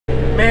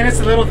Man, it's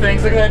the little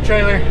things. Look at that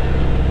trailer.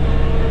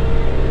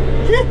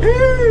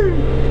 Yahoo!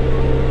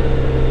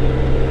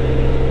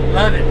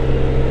 Love it.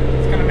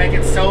 It's gonna make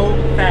it so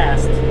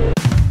fast.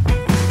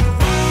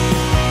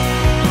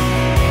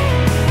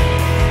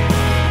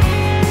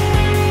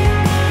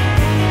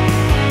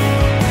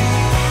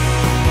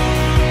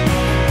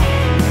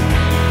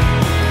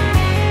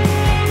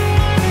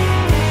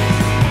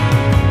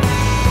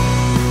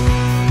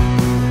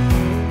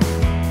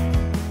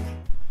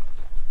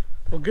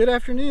 Good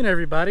afternoon,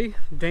 everybody.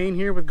 Dane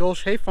here with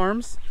GOLSCH Hay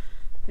Farms,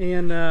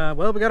 and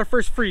well, we got our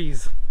first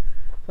freeze.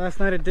 Last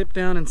night it dipped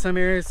down in some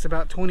areas to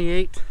about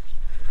 28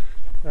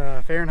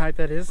 Fahrenheit,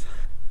 that is.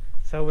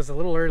 So it was a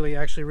little early,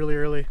 actually really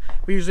early.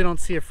 We usually don't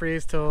see a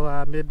freeze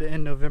till mid to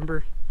end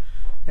November,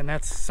 and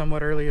that's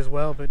somewhat early as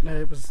well, but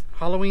it was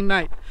Halloween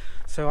night.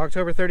 So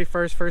October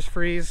 31st, first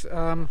freeze.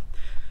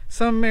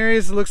 Some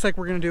areas it looks like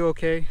we're gonna do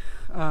okay.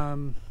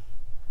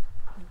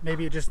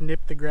 Maybe it just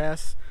nipped the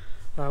grass.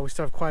 We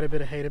still have quite a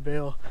bit of hay to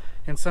bale,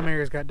 and some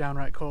areas got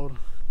downright cold,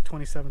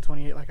 27,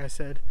 28 like I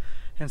said,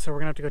 and so we're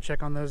gonna have to go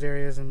check on those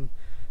areas and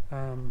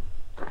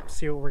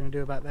see what we're gonna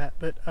do about that.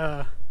 But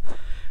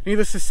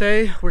needless to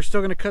say, we're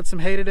still gonna cut some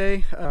hay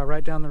today,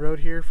 right down the road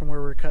here from where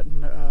we were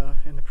cutting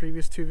in the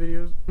previous two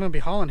videos. I'm gonna be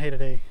hauling hay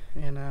today,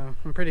 and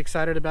I'm pretty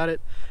excited about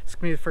it. It's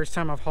gonna be the first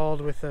time I've hauled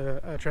with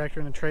a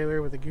tractor and a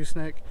trailer with a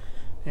gooseneck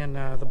and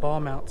the ball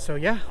mount. So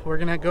yeah, we're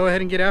gonna go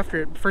ahead and get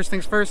after it. First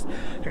things first,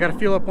 I gotta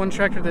fuel up one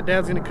tractor that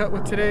Dad's gonna cut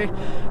with today,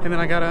 and then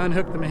I gotta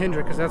unhook the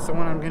Mahindra because that's the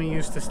one I'm gonna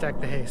use to stack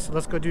the hay. So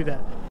let's go do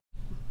that.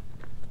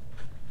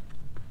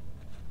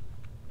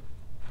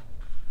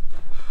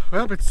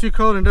 Well, it's too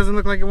cold and doesn't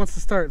look like it wants to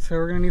start, so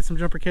we're gonna need some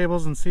jumper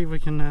cables and see if we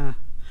can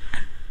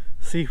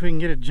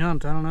get it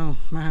jumped. I don't know,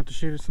 might have to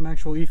shoot some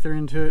actual ether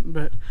into it,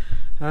 but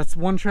that's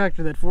one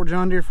tractor, that Ford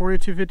John Deere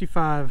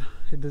 4255.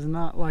 It does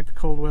not like the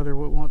cold weather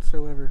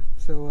whatsoever.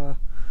 So we'll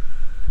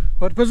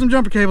have to put some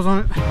jumper cables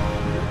on it.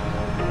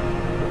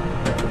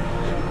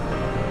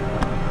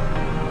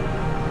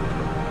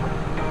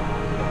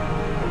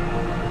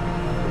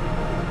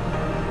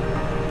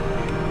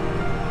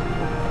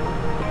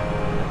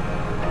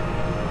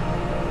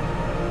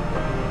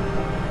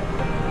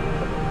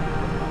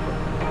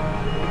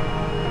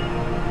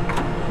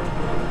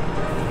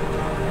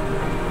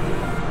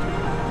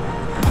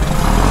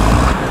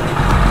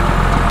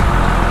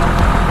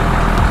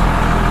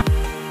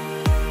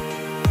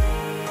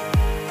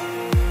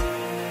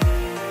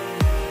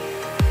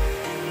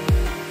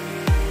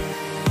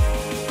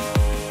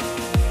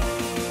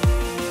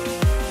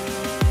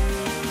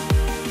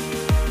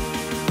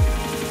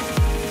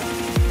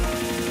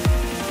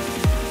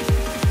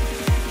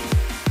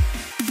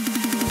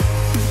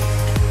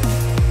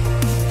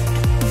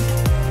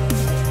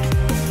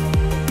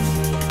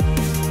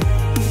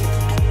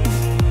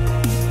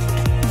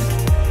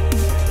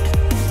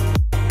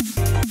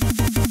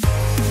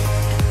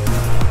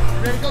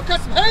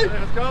 Hey,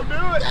 let's go do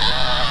it!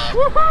 Yeah!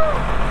 Woohoo!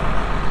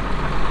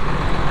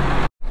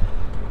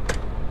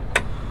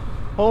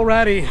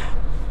 Alrighty.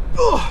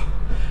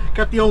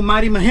 Got the old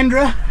mighty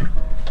Mahindra.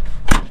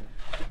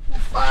 We'll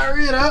fire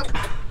it up.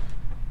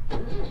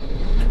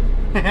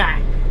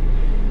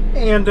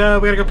 And we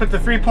gotta go put the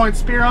 3-point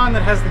spear on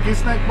that has the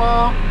gooseneck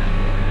ball.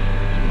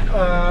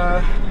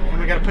 And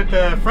we gotta put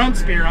the front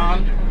spear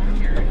on.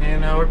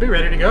 And we'll be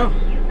ready to go.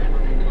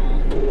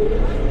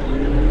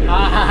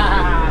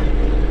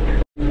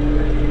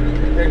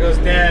 There goes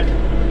Dad.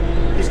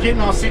 He's getting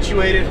all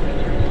situated.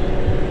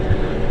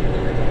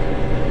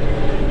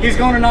 He's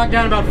going to knock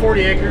down about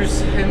 40 acres,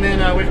 and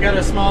then we've got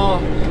a small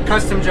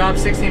custom job,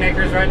 16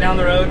 acres right down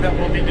the road that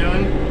we'll be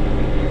doing.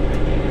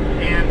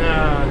 And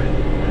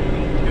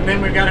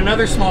then we've got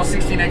another small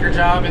 16-acre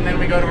job, and then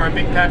we go to our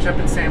big patch up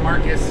in San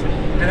Marcos.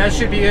 And that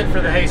should be it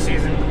for the hay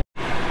season.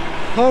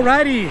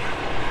 Alrighty,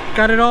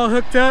 got it all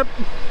hooked up.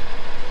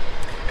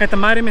 Got the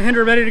mighty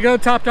Mahindra ready to go,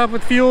 topped off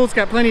with fuel. It's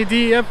got plenty of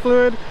DEF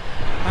fluid.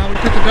 We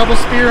put the double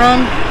spear on,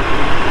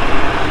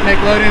 make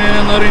loading and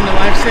unloading the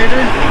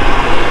lifesaver.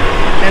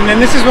 And then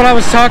this is what I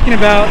was talking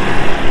about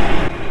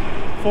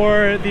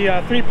for the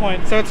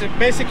 3-point. So it's a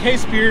basic hay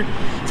spear.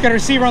 It's got a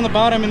receiver on the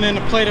bottom and then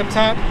a plate up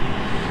top.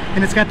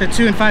 And it's got the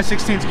 2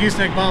 5/16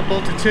 gooseneck ball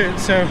bolted to it.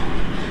 So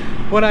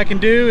what I can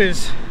do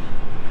is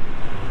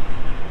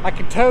I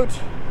can tote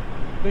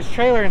this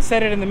trailer and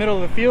set it in the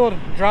middle of the field,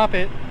 drop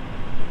it,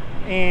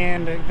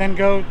 and then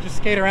go just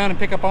skate around and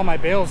pick up all my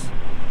bales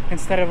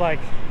instead of like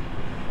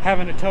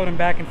having to tote them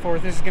back and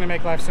forth. This is going to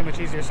make life so much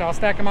easier. So I'll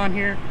stack them on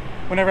here.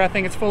 Whenever I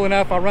think it's full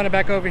enough, I'll run it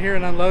back over here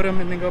and unload them,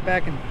 and then go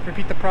back and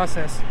repeat the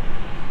process.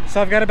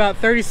 So I've got about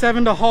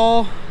 37 to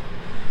haul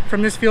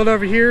from this field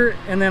over here,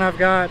 and then I'm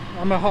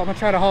gonna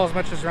try to haul as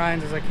much as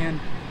Ryan's as I can.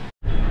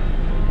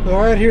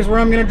 All right, here's where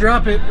I'm gonna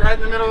drop it, right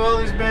in the middle of all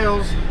these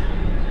bales.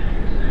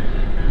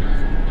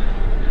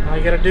 All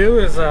you gotta do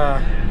is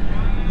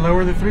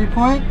lower the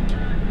 3-point,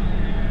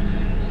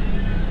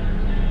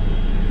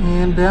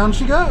 and down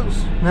she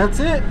goes. That's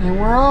it, and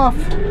we're off.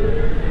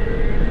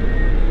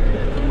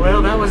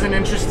 Well, that was an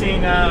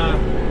interesting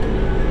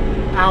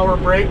hour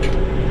break.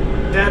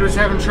 Dad was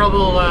having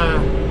trouble,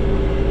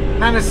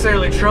 not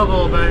necessarily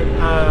trouble, but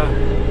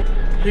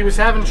he was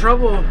having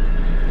trouble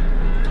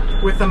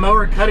with the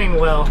mower cutting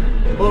well.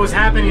 What was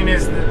happening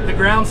is the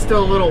ground's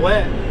still a little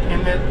wet,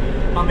 and that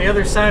on the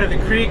other side of the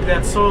creek,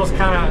 that soil's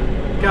kind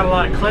of got a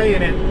lot of clay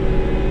in it,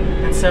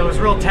 and so it was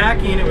real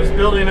tacky, and it was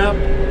building up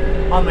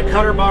on the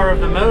cutter bar of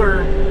the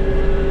motor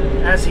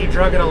as he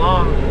drug it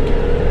along.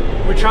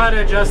 We tried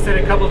to adjust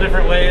it a couple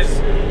different ways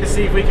to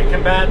see if we could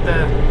combat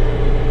the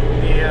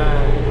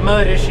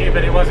mud issue,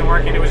 but it wasn't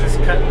working. It was just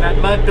cutting. That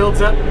mud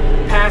builds up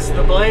past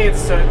the blades,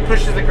 so it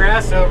pushes the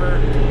grass over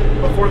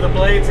before the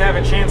blades have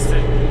a chance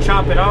to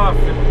chop it off.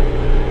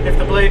 And if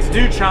the blades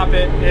do chop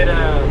it,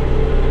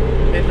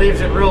 it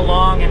leaves it real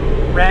long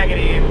and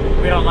raggedy,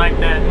 and we don't like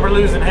that. And we're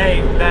losing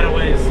hay that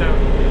away. So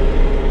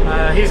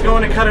he's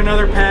going to cut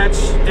another patch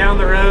down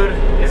the road.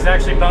 It's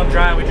actually bone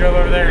dry. We drove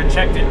over there and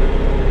checked it,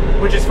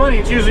 which is funny.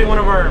 It's usually one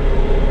of our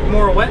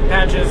more wet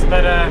patches,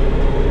 but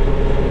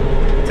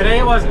today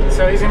it wasn't.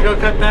 So he's gonna go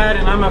cut that,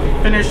 and I'm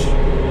gonna finish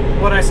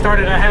what I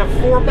started. I have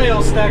 4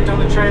 bales stacked on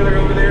the trailer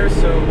over there,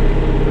 so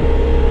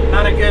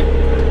not a good,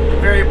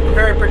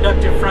 very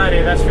productive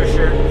Friday, that's for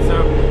sure.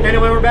 So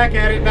anyway, we're back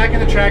at it, back in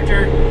the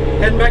tractor,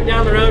 heading back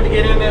down the road to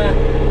get in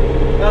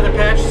the other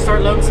patch to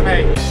start loading some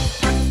hay.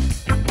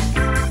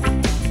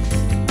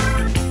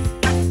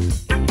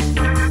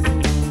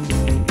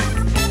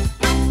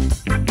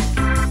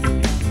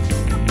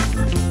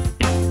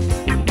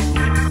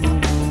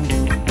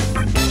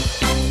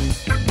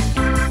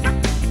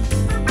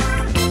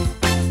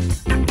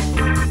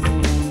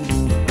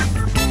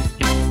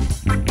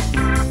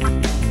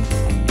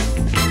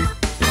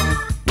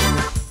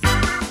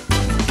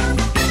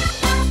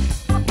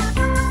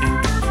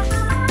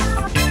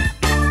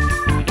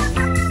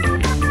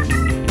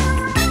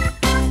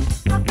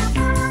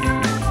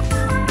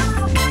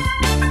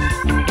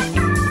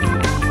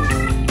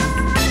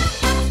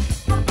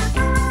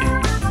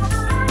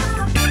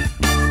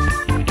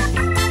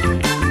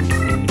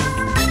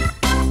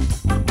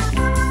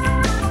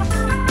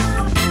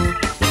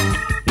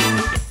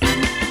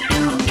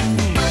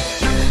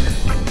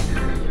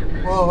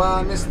 Wow,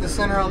 I missed the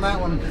center on that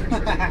one.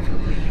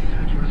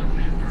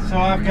 So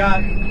I've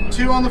got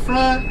 2 on the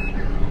front,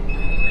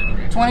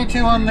 22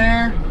 on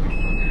there,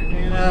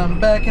 and I'm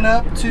backing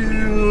up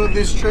to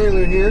this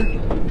trailer here.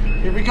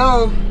 Here we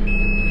go.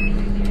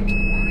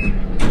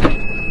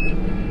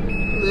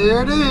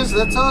 There it is,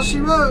 that's all she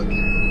wrote.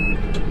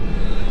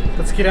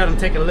 Let's get out and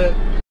take a look.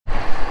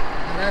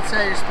 Now that's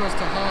how you're supposed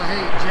to haul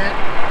hay, Jet.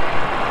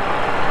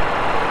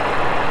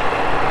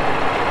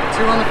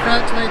 2 on the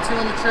front, 22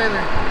 on the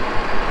trailer.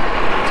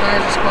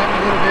 Tires are squatting a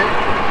little bit.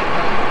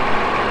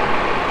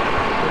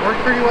 It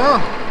worked pretty well.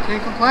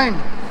 Can't complain.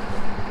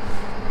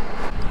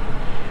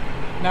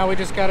 Now we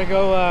just got to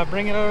go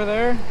bring it over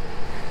there,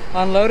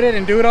 unload it,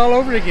 and do it all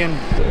over again.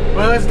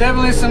 Well, it's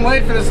definitely some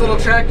weight for this little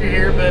tractor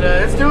here, but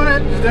it's doing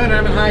it. It's doing it.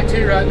 I'm in high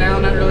 2 right now.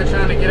 I'm not really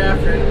trying to get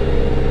after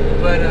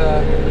it, but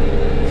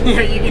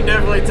yeah, you can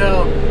definitely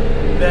tell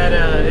that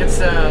it's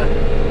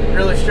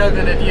really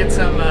struggling to get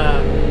some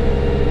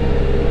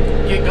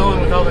get going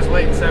with all this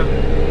weight. So.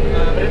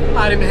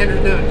 But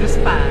Mahindra doing just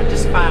fine,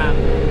 just fine.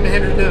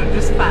 Mahindra doing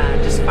just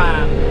fine, just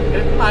fine.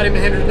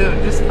 Mahindra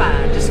doing just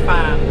fine, just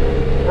fine.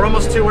 We're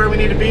almost to where we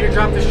need to be to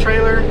drop this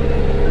trailer,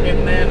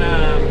 and then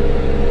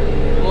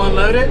we'll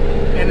unload it,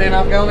 and then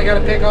I've only got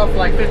to pick off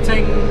like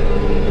 15,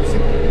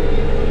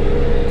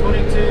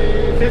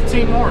 22,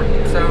 15 more.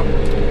 So,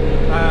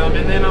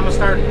 and then I'm gonna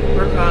start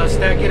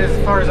stacking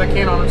as far as I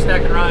can on them,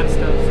 stacking rye and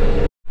stuff.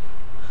 So.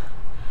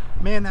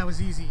 Man, that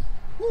was easy.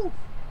 Woo!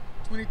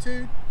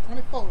 22,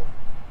 24.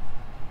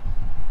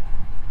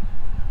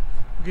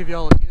 I'll give you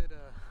all a good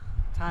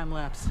time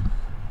lapse.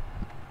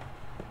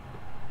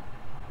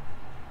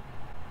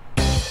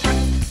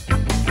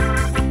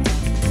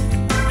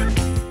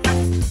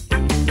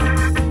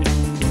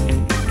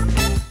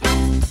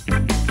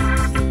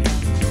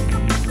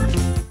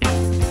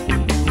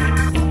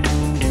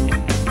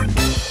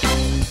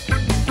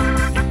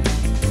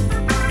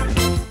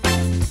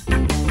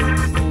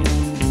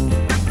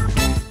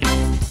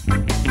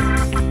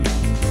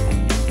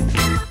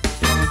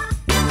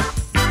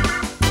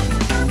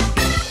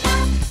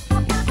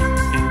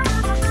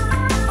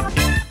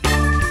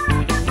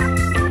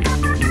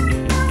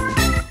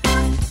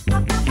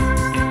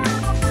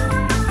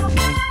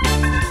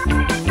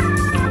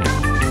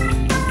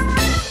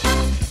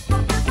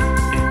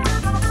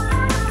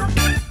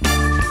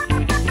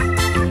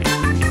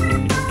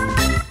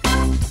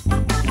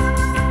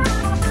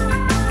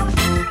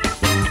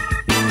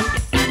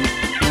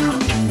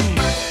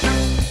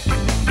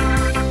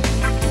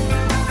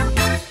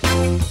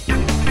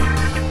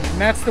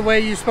 That's the way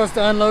you're supposed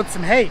to unload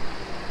some hay.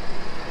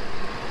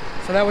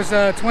 So that was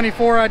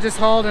 24 I just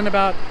hauled in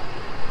about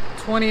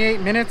 28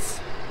 minutes,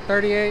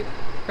 38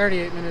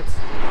 minutes.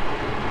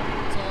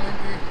 That's all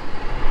empty.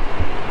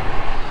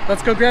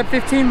 Let's go grab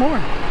 15 more.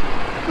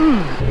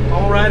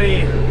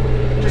 Alrighty,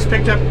 just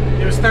picked up,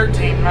 it was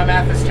 13, my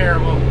math is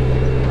terrible.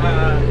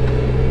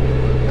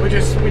 we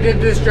did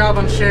this job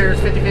on shares,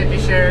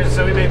 50-50 shares,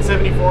 so we made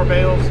 74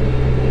 bales,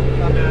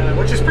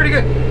 which is pretty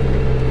good.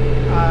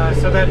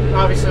 So that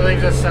obviously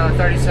leaves us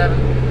 37.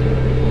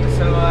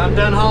 So I'm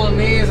done hauling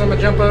these. I'm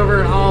gonna jump over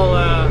and haul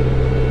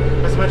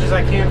as much as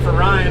I can for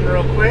Ryan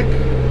real quick,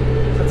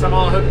 since I'm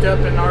all hooked up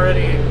and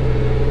already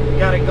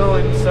got it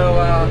going. So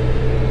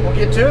we'll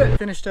get to it.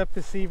 Finished up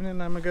this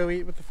evening. I'm gonna go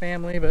eat with the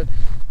family, but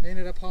I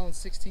ended up hauling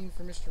 16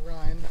 for Mr.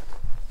 Ryan.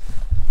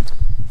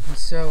 And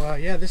so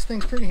yeah, this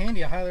thing's pretty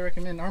handy. I highly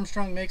recommend.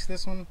 Armstrong makes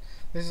this one.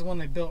 This is one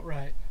they built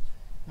right.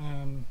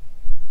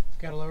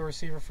 Got a lower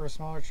receiver for a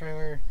smaller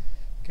trailer.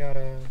 Got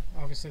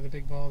obviously the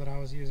big ball that I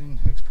was using.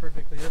 Hooks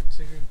perfectly up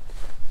to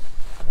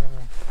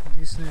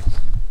gooseneck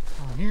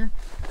on here.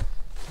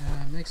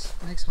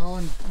 Makes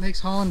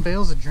hauling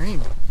bales a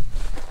dream.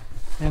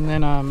 And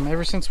then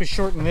ever since we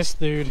shortened this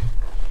dude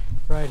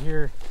right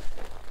here,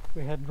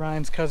 we had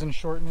Ryan's cousin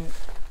shorten it.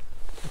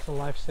 It's a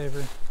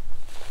lifesaver.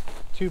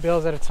 2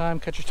 bales at a time,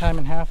 cut your time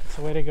in half. It's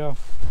the way to go.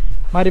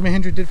 Mighty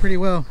Mahindra did pretty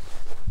well.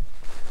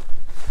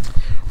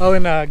 Oh,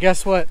 and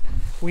guess what?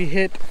 We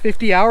hit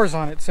 50 hours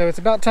on it, so it's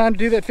about time to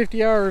do that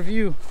 50-hour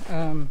review.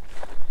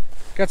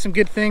 Got some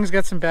good things,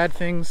 got some bad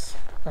things,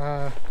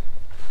 got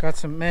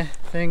some meh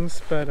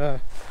things, but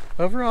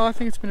overall I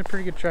think it's been a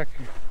pretty good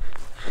tractor.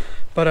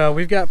 But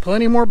we've got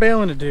plenty more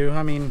baling to do.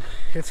 I mean,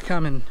 it's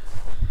coming.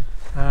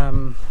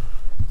 You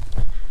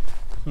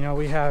know,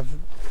 we have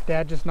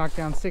Dad just knocked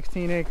down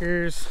 16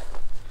 acres.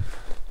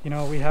 You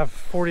know, we have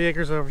 40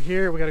 acres over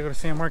here. We got to go to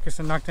San Marcos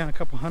and knock down a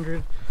couple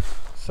hundred.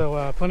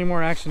 So plenty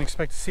more action.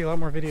 Expect to see a lot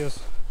more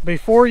videos.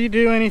 Before you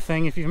do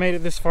anything, if you've made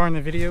it this far in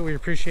the video, we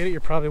appreciate it.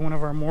 You're probably one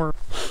of our more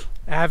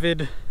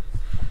avid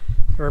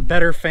or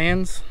better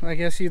fans, I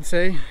guess you'd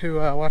say, who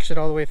watched it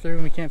all the way through,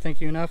 and we can't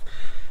thank you enough.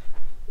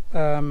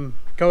 Go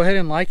ahead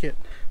and like it.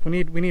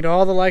 We need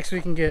all the likes we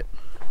can get.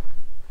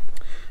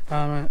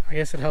 I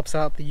guess it helps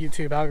out the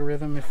YouTube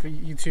algorithm. If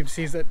YouTube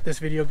sees that this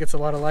video gets a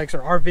lot of likes,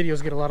 or our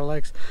videos get a lot of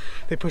likes,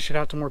 they push it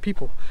out to more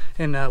people.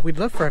 And we'd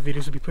love for our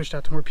videos to be pushed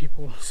out to more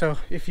people. So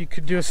if you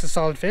could do us a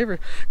solid favor,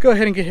 go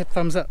ahead and hit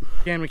thumbs up.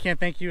 Again, we can't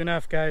thank you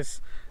enough, guys.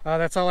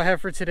 That's all I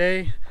have for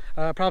today.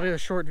 Probably a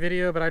short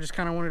video, but I just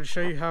kind of wanted to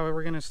show you how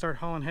we're going to start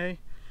hauling hay.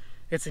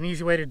 It's an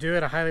easy way to do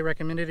it. I highly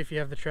recommend it if you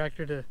have the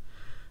tractor to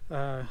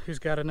who's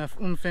got enough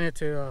oomph in it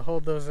to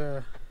hold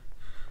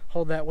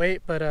that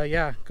weight. But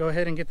yeah, go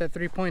ahead and get that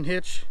 3-point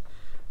hitch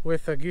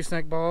with a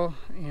gooseneck ball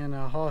and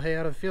haul hay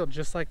out of the field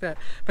just like that.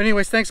 But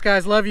anyways, thanks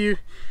guys, love you.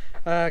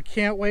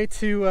 Can't wait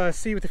to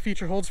see what the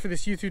future holds for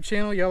this YouTube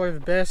channel. Y'all are the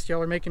best.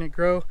 Y'all are making it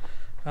grow.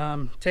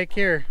 Take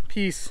care.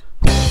 Peace.